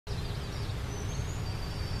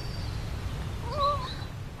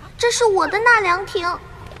这是我的纳凉亭。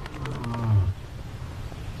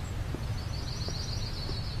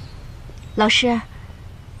老师，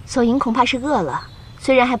索银恐怕是饿了，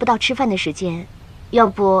虽然还不到吃饭的时间，要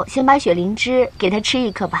不先把雪灵芝给他吃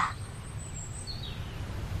一颗吧。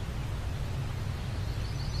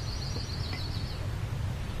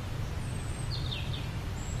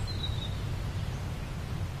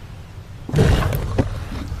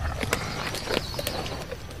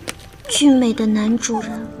俊美的男主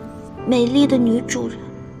人，美丽的女主人，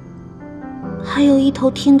还有一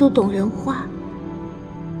头听得懂人话、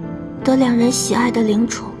得两人喜爱的灵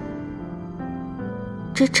宠，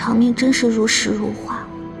这场面真是如诗如画，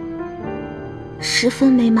十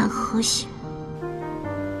分美满和谐。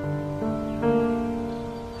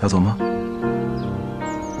要走吗？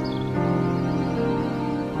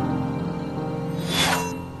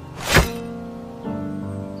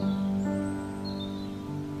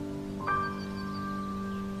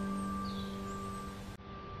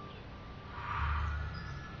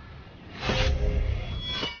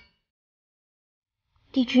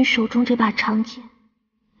帝君手中这把长剑，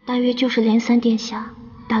大约就是连三殿下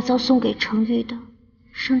打造送给程昱的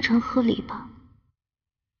生辰贺礼吧。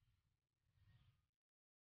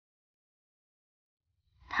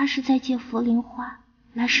他是在借佛灵花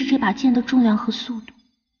来试这把剑的重量和速度，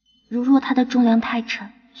如若它的重量太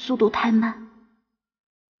沉，速度太慢，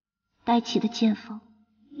带起的剑锋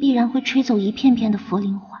必然会吹走一片片的佛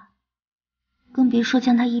灵花，更别说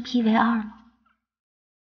将它一劈为二了。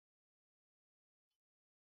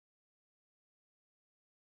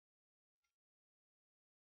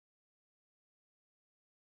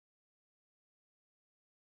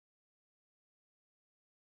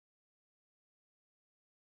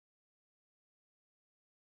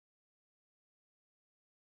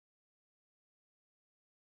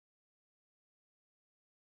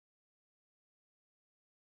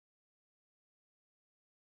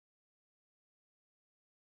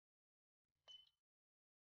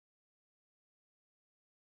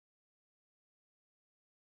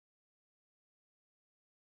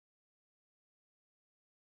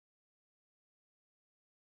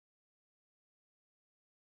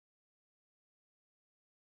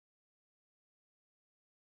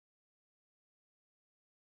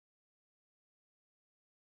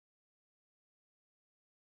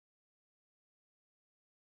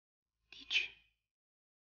帝君，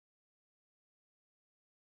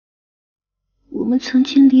我们曾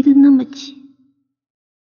经离得那么近，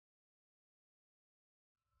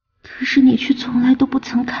可是你却从来都不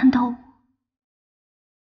曾看到我。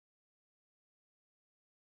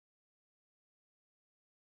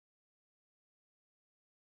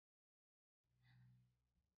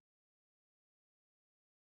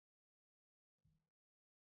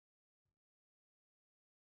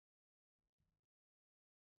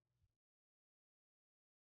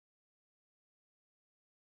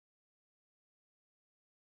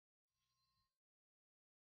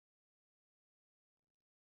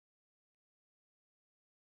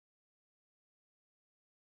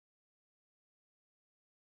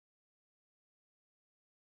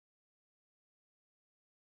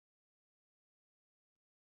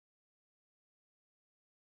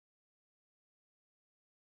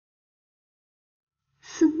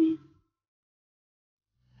思念，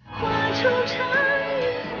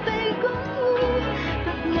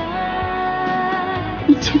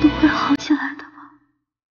一切都会好起来的吧。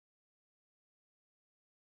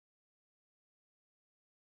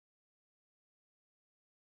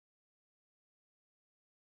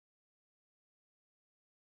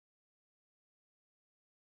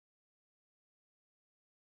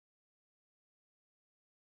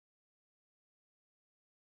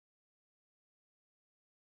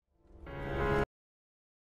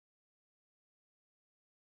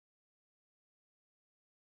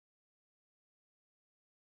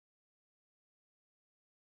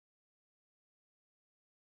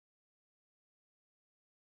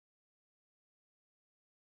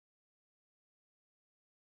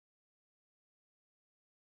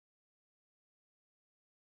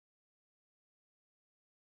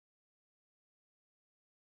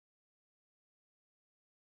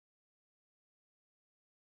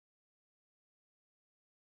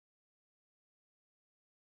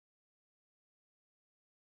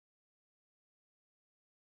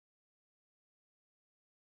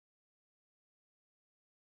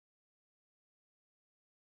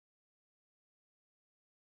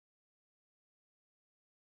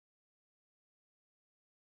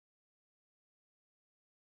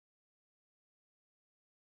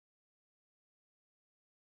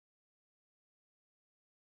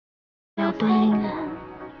要断姻缘，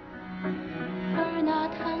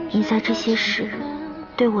你在这些时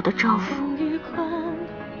对我的照拂，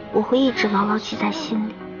我会一直牢牢记在心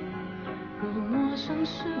里。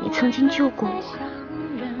你曾经救过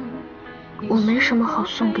我，我没什么好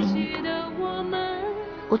送给你的，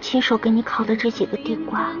我亲手给你烤的这几个地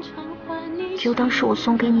瓜，就当是我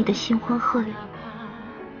送给你的新婚贺礼。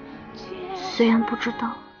虽然不知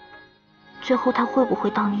道最后它会不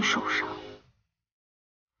会到你手上，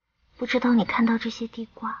不知道你看到这些地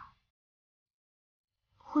瓜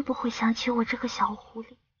会不会想起我这个小狐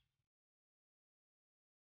狸。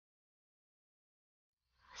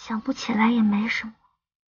想不起来也没什么。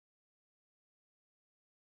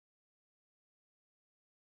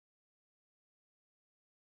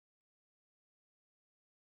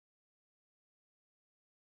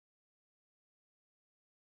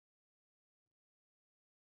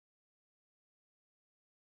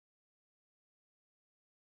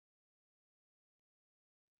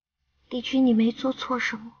帝君，你没做错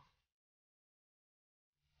什么。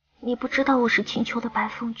你不知道我是秦秋的白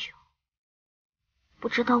凤九，不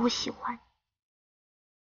知道我喜欢你，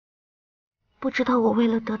不知道我为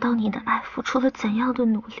了得到你的爱付出了怎样的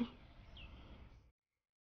努力。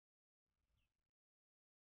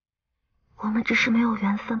我们只是没有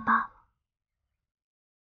缘分罢了。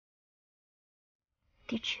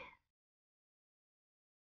帝君，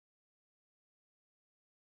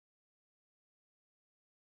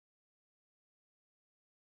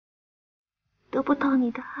得不到你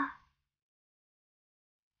的爱，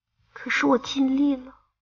可是我尽力了，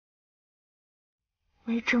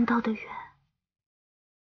没争到的缘，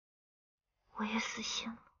我也死心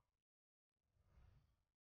了。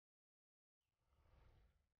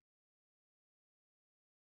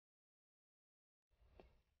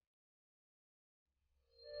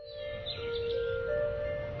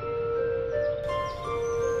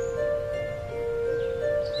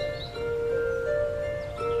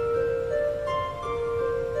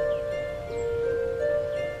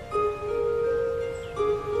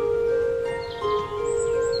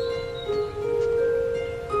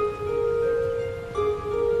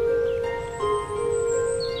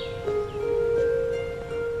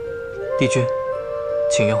帝君，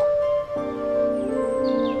请用。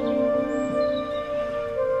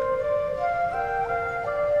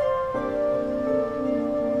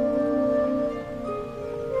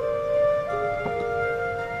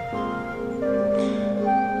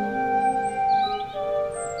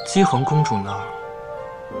姬恒公主那儿